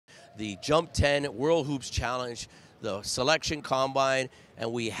the Jump 10 World Hoops Challenge, the selection combine,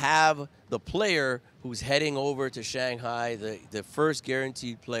 and we have the player who's heading over to Shanghai, the first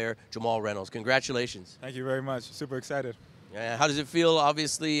guaranteed player, Jamal Reynolds. Congratulations. Thank you very much. Super excited. How does it feel?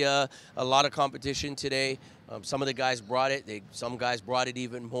 Obviously, a lot of competition today. Some of the guys brought it. Some guys brought it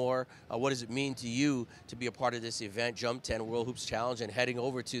even more. What does it mean to you to be a part of this event, Jump 10 World Hoops Challenge, and heading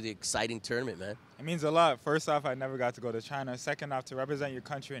over to the exciting tournament, man? It means a lot. First off, I never got to go to China. Second off, to represent your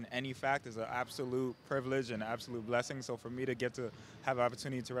country in any fact is an absolute privilege and an absolute blessing. So for me to get to have an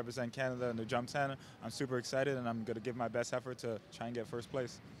opportunity to represent Canada in the Jump 10, I'm super excited, and I'm going to give my best effort to try and get first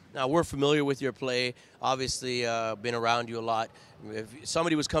place. Now, we're familiar with your play, obviously been around you a lot. If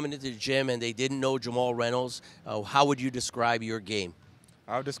somebody was coming into the gym and they didn't know Jamal Reynolds, how would you describe your game?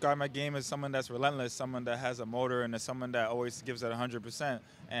 I would describe my game as someone that's relentless, someone that has a motor, and someone that always gives it 100%.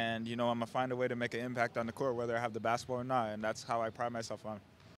 And, you know, I'm going to find a way to make an impact on the court, whether I have the basketball or not, and that's how I pride myself on.